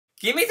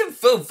Give me some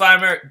food,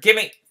 farmer. Give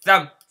me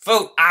some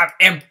food. I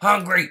am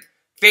hungry.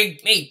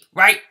 Feed me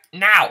right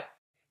now.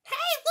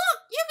 Hey,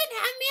 look, you can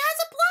have me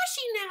as a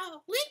plushie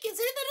now. Link is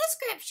in the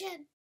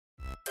description.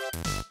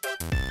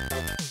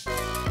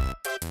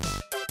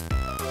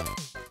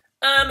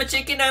 I'm a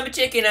chicken, I'm a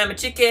chicken, I'm a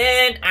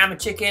chicken. I'm a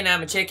chicken,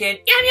 I'm a chicken.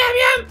 Yum, yum,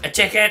 yum. A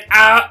chicken.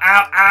 Ow,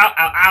 ow, ow, ow,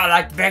 ow. I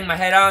like to bang my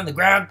head on the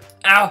ground.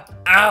 Ow,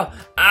 ow,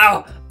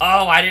 ow.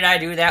 Oh, why did I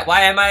do that?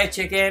 Why am I a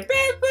chicken?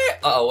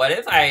 Uh-oh, what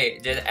if I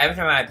just, every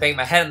time I bang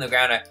my head on the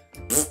ground,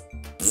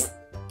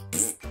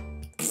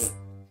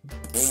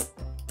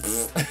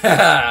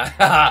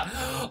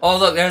 Oh,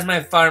 look, there's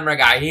my farmer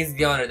guy. He's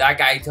the owner. That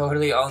guy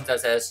totally owns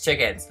us as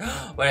chickens.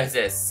 What is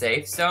this?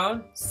 Safe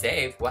zone?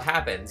 Safe? What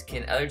happens?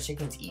 Can other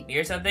chickens eat me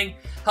or something?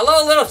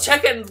 Hello, little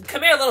chicken.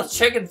 Come here, little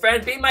chicken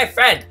friend. Be my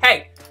friend.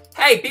 Hey.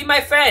 Hey, be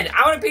my friend.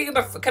 I want to be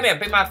my friend. Come here,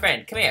 be my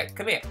friend. Come here,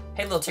 come here.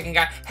 Hey, little chicken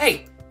guy.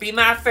 Hey, be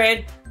my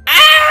friend.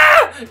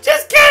 Ah!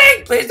 Just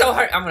kidding! Please don't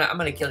hurt. I'm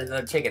gonna kill this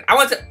little chicken. I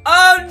want to.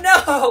 Oh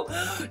no!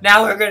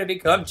 Now we're gonna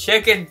become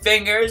chicken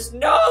fingers.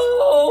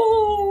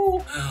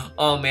 No!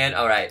 Oh man.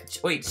 All right.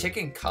 Wait,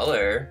 chicken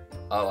color.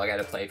 Oh, I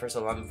gotta play for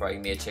so long before I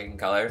can be a chicken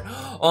color.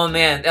 Oh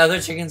man, the other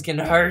chickens can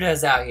hurt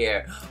us out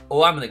here.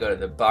 Oh, I'm gonna go to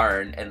the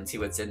barn and see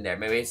what's in there.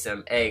 Maybe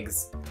some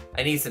eggs.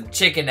 I need some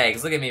chicken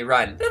eggs. Look at me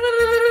run.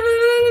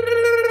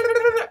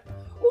 Oh,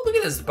 look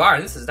at this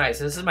barn. This is nice.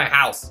 This is my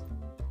house.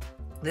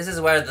 This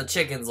is where the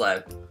chickens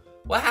live.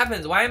 What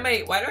happens? Why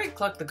do I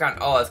cluck the ground?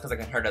 Oh, it's because I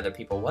can hurt other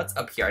people. What's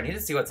up here? I need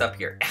to see what's up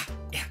here.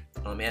 Yeah.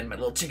 Oh man, my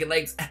little chicken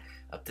legs.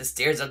 Up the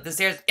stairs, up the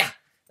stairs. Yeah.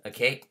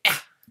 Okay. Yeah.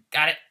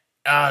 Got it.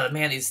 Oh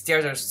man, these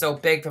stairs are so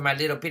big for my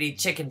little bitty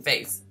chicken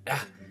face.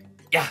 Yeah.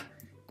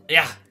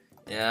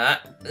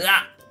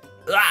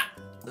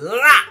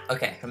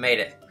 Okay, I made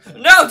it.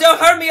 No, don't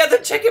hurt me, other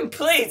chicken,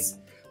 please.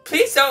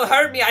 Please don't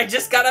hurt me. I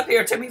just got up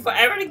here. It took me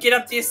forever to get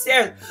up these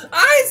stairs.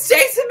 It's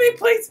chasing me,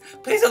 please.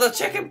 Please, other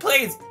chicken,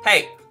 please.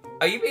 Hey,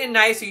 are you being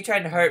nice or are you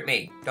trying to hurt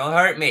me? Don't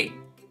hurt me.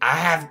 I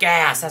have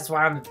gas. That's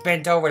why I'm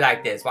bent over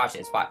like this. Watch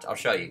this. Watch. I'll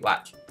show you.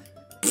 Watch.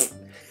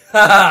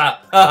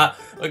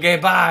 Okay,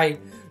 bye.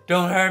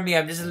 Don't hurt me.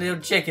 I'm just a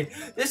little chicken.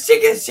 This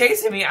chicken is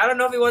chasing me. I don't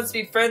know if he wants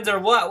to be friends or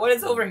what. What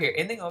is over here?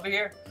 Anything over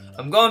here?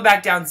 I'm going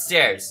back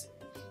downstairs.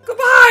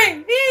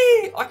 Goodbye!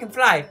 Oh, I can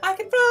fly! I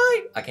can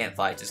fly! I can't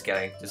fly, just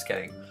kidding, just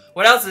kidding.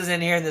 What else is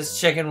in here in this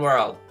chicken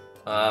world?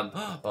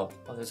 Oh,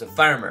 there's a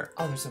farmer.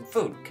 Oh, there's some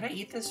food. Can I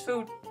eat this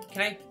food?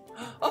 Can I?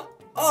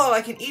 Oh,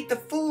 I can eat the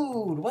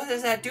food. What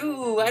does that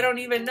do? I don't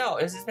even know.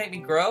 Does this make me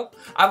grow?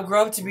 I'll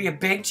grow up to be a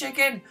big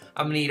chicken?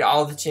 I'm gonna eat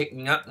all the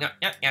chicken.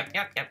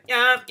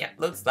 Yeah,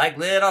 looks like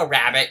little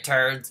rabbit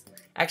turds.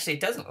 Actually, it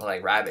doesn't look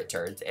like rabbit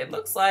turds. It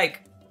looks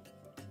like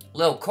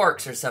little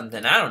corks or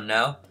something. I don't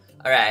know.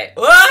 Alright.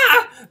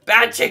 Ah!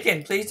 Bad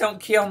chicken, please don't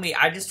kill me.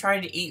 I'm just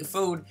trying to eat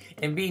food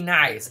and be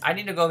nice. I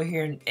need to go over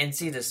here and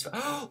see this.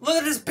 Look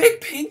at this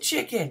big pink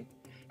chicken.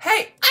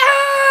 Hey!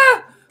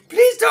 Ah!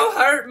 Please don't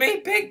hurt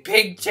me, big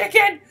pink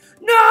chicken.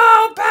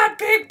 No! Bad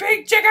big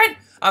pink chicken!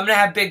 I'm gonna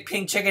have big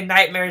pink chicken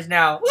nightmares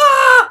now.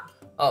 Ah!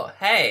 Oh,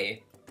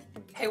 hey.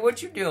 Hey,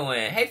 what you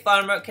doing? Hey,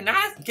 farmer,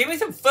 give me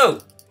some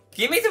food.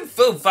 Give me some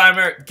food,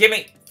 farmer. Give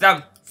me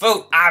some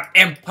food. I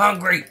am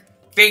hungry.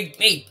 Feed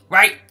me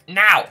right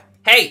now.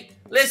 Hey,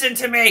 listen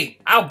to me.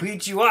 I'll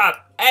beat you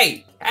up.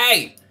 Hey,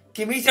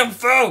 give me some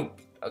food.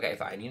 Okay,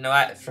 fine. You know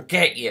what?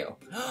 Forget you.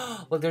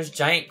 Look, there's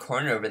giant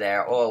corn over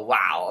there. Oh,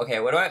 wow. Okay,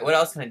 what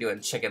else can I do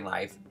in chicken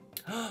life?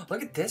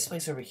 Look at this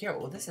place over here.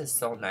 Oh, this is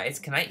so nice.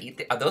 Can I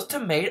eat are those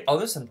tomatoes? Oh,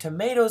 there's some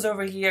tomatoes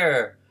over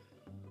here.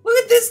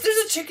 Look at this.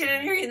 There's a chicken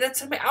in here.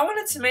 I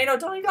want a tomato.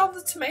 Don't eat all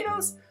the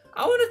tomatoes.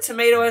 I want a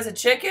tomato as a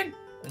chicken.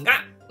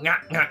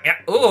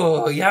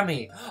 Oh,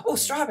 yummy. Oh,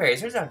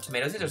 strawberries. Here's not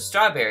tomatoes. These are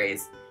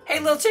strawberries. Hey,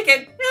 little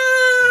chicken!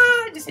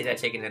 Ah! Just hit that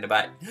chicken in the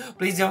butt.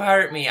 Please don't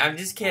hurt me. I'm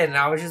just kidding.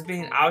 I was just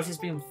being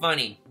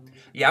funny.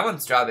 Yeah, I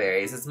want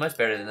strawberries. It's much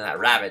better than that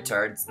rabbit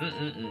turds.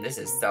 This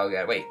is so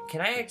good. Wait,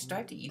 can I actually, do I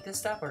have to eat this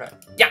stuff or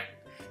not? Yeah,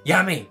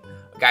 yummy.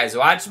 Guys,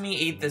 watch me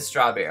eat this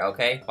strawberry.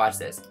 Okay, watch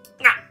this.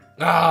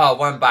 Oh,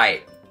 one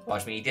bite.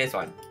 Watch me eat this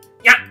one.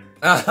 Yeah.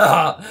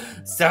 Oh,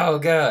 so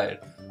good.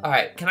 All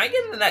right, can I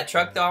get into that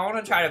truck though? I want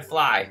to try to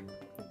fly.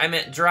 I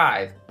meant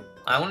drive.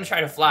 I want to try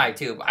to fly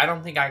too, but I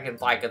don't think I can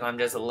fly because I'm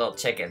just a little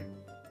chicken.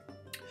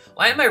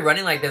 Why am I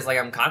running like this, like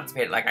I'm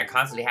constipated, like I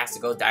constantly have to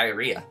go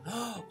diarrhea?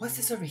 What's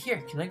this over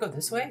here? Can I go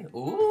this way?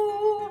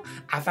 Ooh,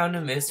 I found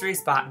a mystery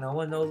spot. No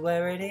one knows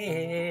where it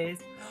is.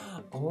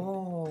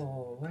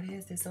 Oh, what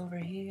is this over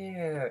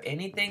here?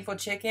 Anything for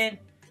chicken?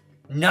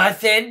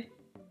 Nothing?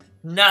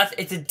 Nothing?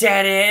 It's a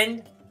dead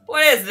end?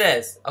 What is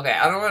this? Okay,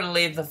 I don't want to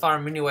leave the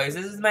farm anyways.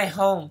 This is my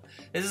home.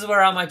 This is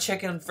where all my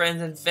chicken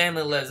friends and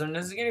family lives. I'm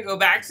just gonna go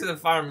back to the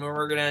farm where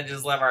we're gonna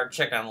just live our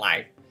chicken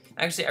life.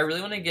 Actually, I really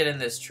want to get in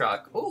this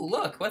truck. Oh,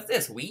 look, what's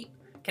this? Wheat?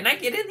 Can I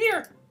get in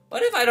here?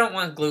 What if I don't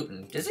want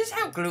gluten? Does this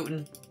have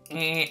gluten?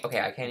 Okay,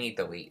 I can't eat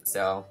the wheat,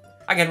 so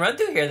I can run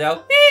through here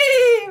though.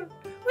 Whee!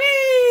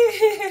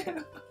 Whee!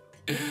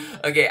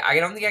 Okay, I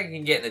don't think I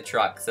can get in the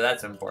truck, so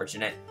that's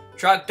unfortunate.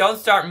 Truck, don't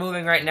start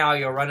moving right now.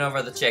 You'll run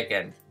over the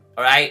chicken.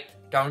 Alright?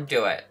 Don't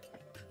do it.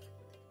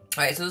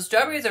 Alright, so the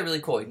strawberries are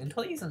really cool. You can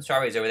totally eat some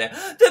strawberries over there.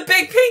 The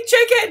big pink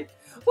chicken!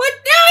 What?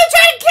 No, it's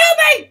trying to kill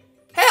me!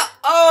 Hell,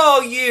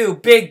 oh, you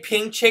big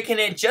pink chicken,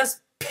 it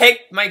just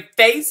picked my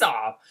face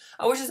off.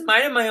 I was just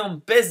minding my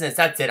own business.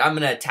 That's it, I'm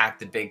gonna attack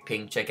the big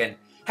pink chicken.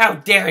 How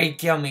dare he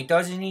kill me?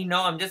 Doesn't he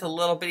know I'm just a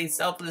little bitty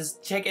selfless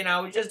chicken? I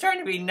was just trying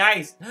to be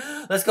nice.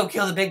 Let's go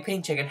kill the big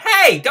pink chicken.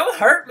 Hey, don't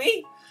hurt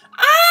me.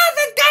 Ah,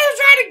 this guy is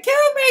trying to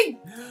kill me.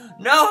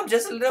 No, I'm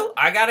just a little,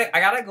 I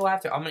gotta go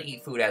after, I'm gonna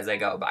eat food as I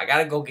go, but I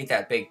gotta go get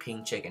that big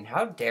pink chicken.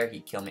 How dare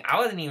he kill me? I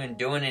wasn't even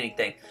doing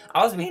anything.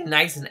 I was being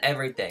nice and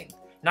everything.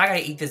 Now I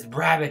gotta eat this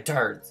rabbit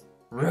turds.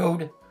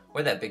 Rude.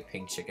 Where'd that big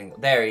pink chicken go?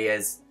 There he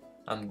is.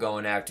 I'm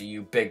going after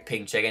you, big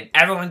pink chicken.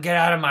 Everyone get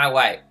out of my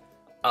way.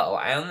 Uh-oh,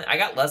 I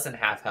got less than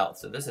half health,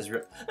 so this is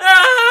real.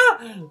 Ah!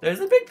 There's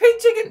a big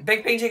pink chicken.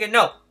 Big pink chicken.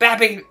 No. Bad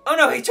pink. Oh,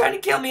 no. He's trying to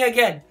kill me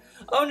again.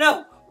 Oh,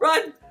 no.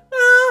 Run.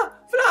 Ah!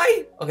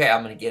 Fly. Okay,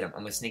 I'm going to get him.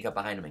 I'm going to sneak up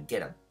behind him and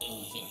get him.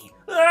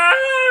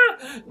 Ah!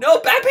 No.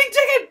 Bad pink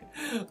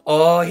chicken.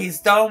 Oh,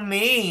 he's so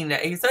mean.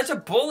 He's such a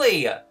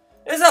bully.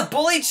 There's a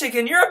bully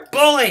chicken. You're a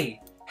bully.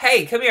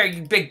 Hey, come here,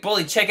 you big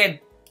bully chicken.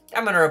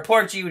 I'm going to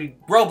report you to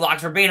Roblox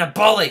for being a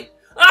bully.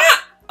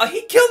 Ah! Oh,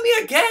 he killed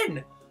me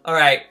again. All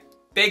right.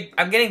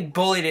 I'm getting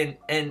bullied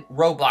in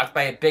Roblox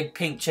by a big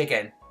pink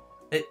chicken.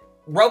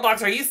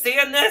 Roblox, are you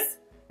seeing this?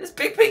 This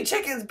big pink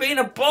chicken's being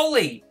a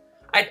bully.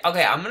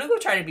 Okay, I'm gonna go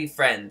try to be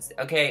friends.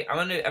 Okay,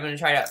 I'm gonna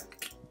try to.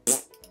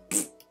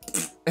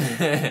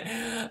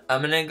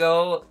 I'm gonna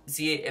go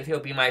see if he'll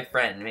be my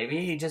friend.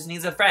 Maybe he just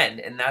needs a friend,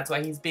 and that's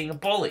why he's being a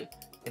bully.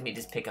 Let me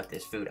just pick up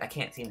this food. I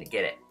can't seem to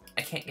get it.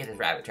 I can't get his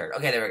rabbit turd.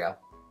 Okay, there we go.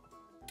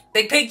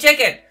 Big pink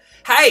chicken.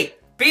 Hey,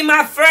 be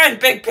my friend,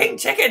 big pink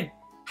chicken.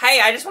 Hey,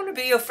 I just want to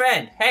be your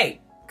friend. Hey,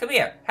 come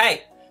here.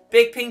 Hey,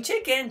 big pink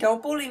chicken,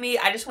 don't bully me.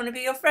 I just want to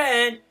be your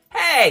friend.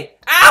 Hey,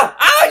 ow,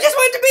 I just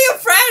want to be your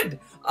friend.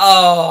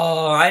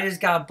 Oh, I just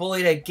got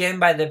bullied again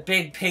by the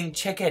big pink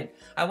chicken.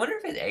 I wonder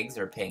if his eggs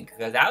are pink,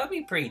 because that would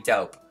be pretty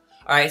dope.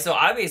 All right, so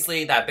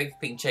obviously that big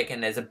pink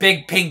chicken is a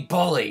big pink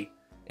bully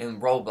in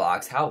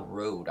Roblox. How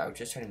rude. I was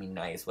just trying to be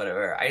nice,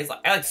 whatever. I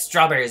like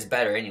strawberries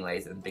better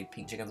anyways than big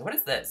pink chickens. What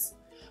is this?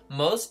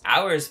 Most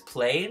hours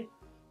played?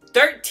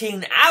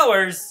 13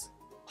 hours?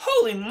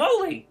 Holy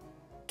moly!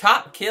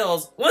 Top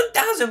kills,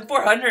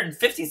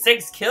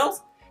 1,456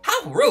 kills?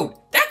 How rude!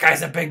 That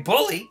guy's a big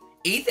bully!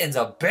 Ethan's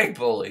a big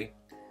bully.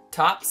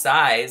 Top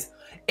size,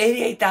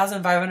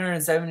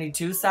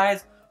 88,572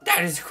 size?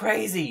 That is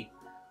crazy!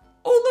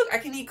 Oh look, I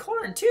can eat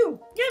corn too!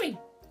 Yummy!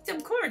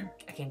 Some corn!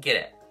 I can get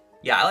it.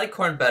 Yeah, I like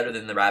corn better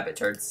than the rabbit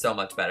turd, so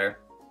much better.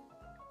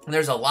 And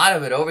there's a lot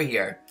of it over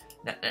here.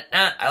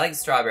 I like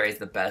strawberries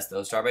the best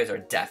though. Strawberries are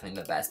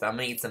definitely the best, but I'm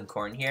gonna eat some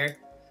corn here.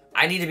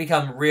 I need to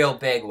become real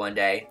big one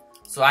day,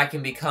 so I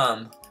can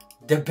become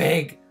the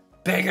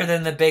bigger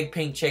than the big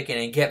pink chicken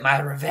and get my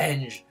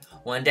revenge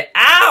one day.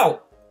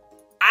 Ow!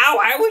 Ow,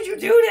 why would you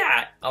do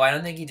that? Oh, I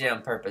don't think he did it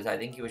on purpose. I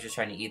think he was just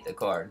trying to eat the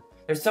corn.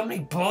 There's so many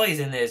bullies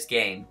in this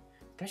game.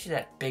 Especially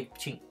that big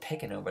chink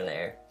pickin' over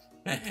there.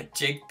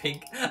 Chink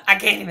pink. I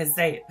can't even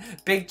say it.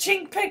 Big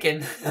chink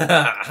pickin'.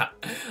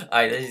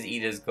 Alright, let's just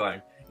eat his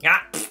corn.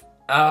 Yeah.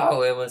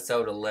 Oh, it was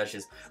so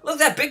delicious. Look,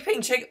 that big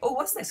pink chicken. Oh,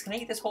 what's this? Can I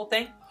eat this whole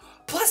thing?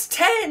 Plus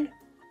 10!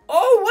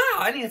 Oh, wow,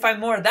 I need to find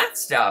more of that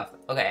stuff.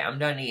 Okay, I'm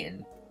done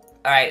eating.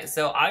 Alright,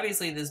 so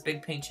obviously this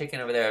big pink chicken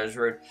over there is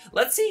rude.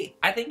 Let's see,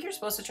 I think you're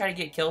supposed to try to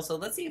get killed, so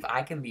let's see if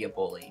I can be a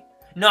bully.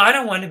 No, I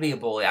don't want to be a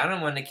bully. I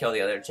don't want to kill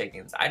the other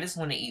chickens. I just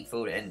want to eat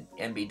food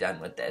and be done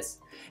with this.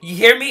 You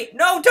hear me?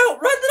 No,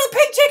 don't run, little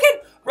pink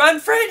chicken!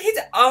 Run, friend!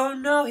 Oh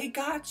no, he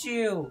got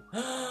you.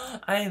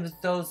 I am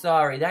so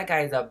sorry. That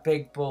guy's a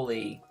big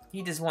bully.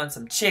 He just wants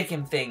some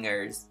chicken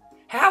fingers.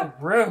 How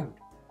rude.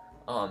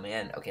 Oh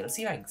man, okay, let's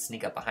see if I can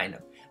sneak up behind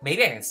him.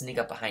 Maybe I can sneak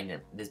up behind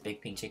him, this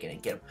big pink chicken,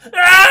 and get him.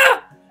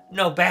 Ah!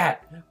 No, bad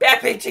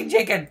pink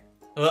chicken.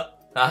 Ha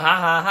ha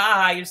ha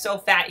ha, you're so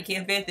fat you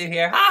can't fit through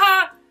here. Ha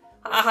ha!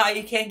 Ha ha,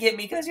 you can't get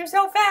me because you're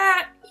so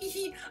fat.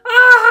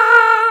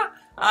 Ha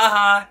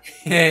ha!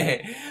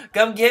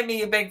 Come get me,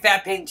 you big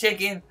fat pink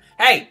chicken.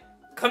 Hey,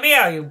 come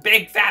here, you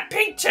big fat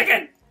pink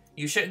chicken.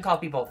 You shouldn't call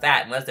people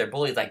fat unless they're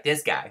bullies like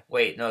this guy.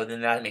 Wait, no,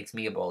 then that makes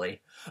me a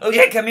bully.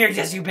 Okay, come here,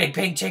 just you big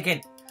pink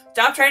chicken.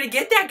 Stop trying to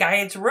get that guy,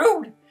 it's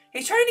rude.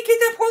 He's trying to get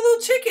that poor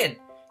little chicken.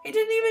 He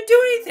didn't even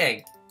do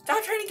anything.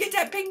 Stop trying to get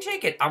that pink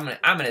chicken. I'm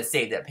gonna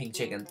save that pink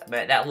chicken,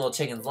 that little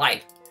chicken's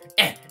life.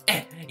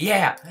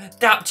 Yeah,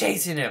 stop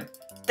chasing him.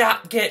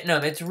 Stop getting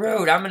him, it's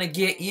rude. I'm gonna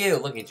get you.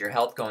 Look at your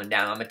health going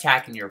down. I'm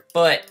attacking your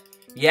foot.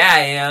 Yeah, I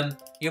am.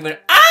 You've been,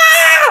 ah!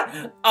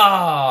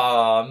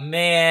 Oh,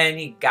 man,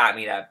 he got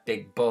me, that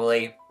big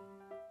bully.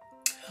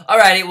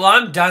 Alrighty, well,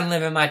 I'm done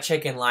living my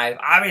chicken life.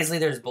 Obviously,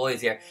 there's bullies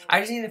here. I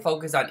just need to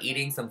focus on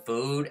eating some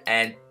food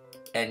and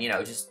you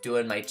know, just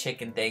doing my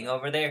chicken thing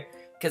over there.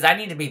 Because I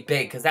need to be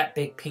big, because that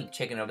big pink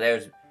chicken over there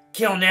is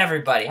killing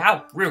everybody.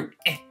 How rude.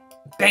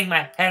 Bang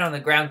my head on the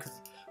ground, because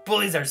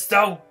bullies are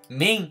so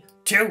mean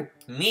to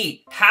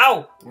me.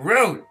 How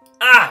rude.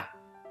 Ah.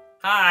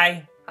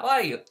 Hi. How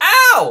are you?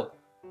 Ow!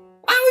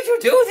 Why would you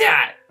do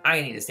that?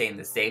 I need to stay in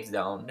the safe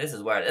zone. This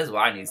is where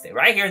I need to stay.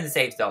 Right here in the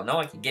safe zone. No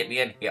one can get me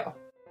in here.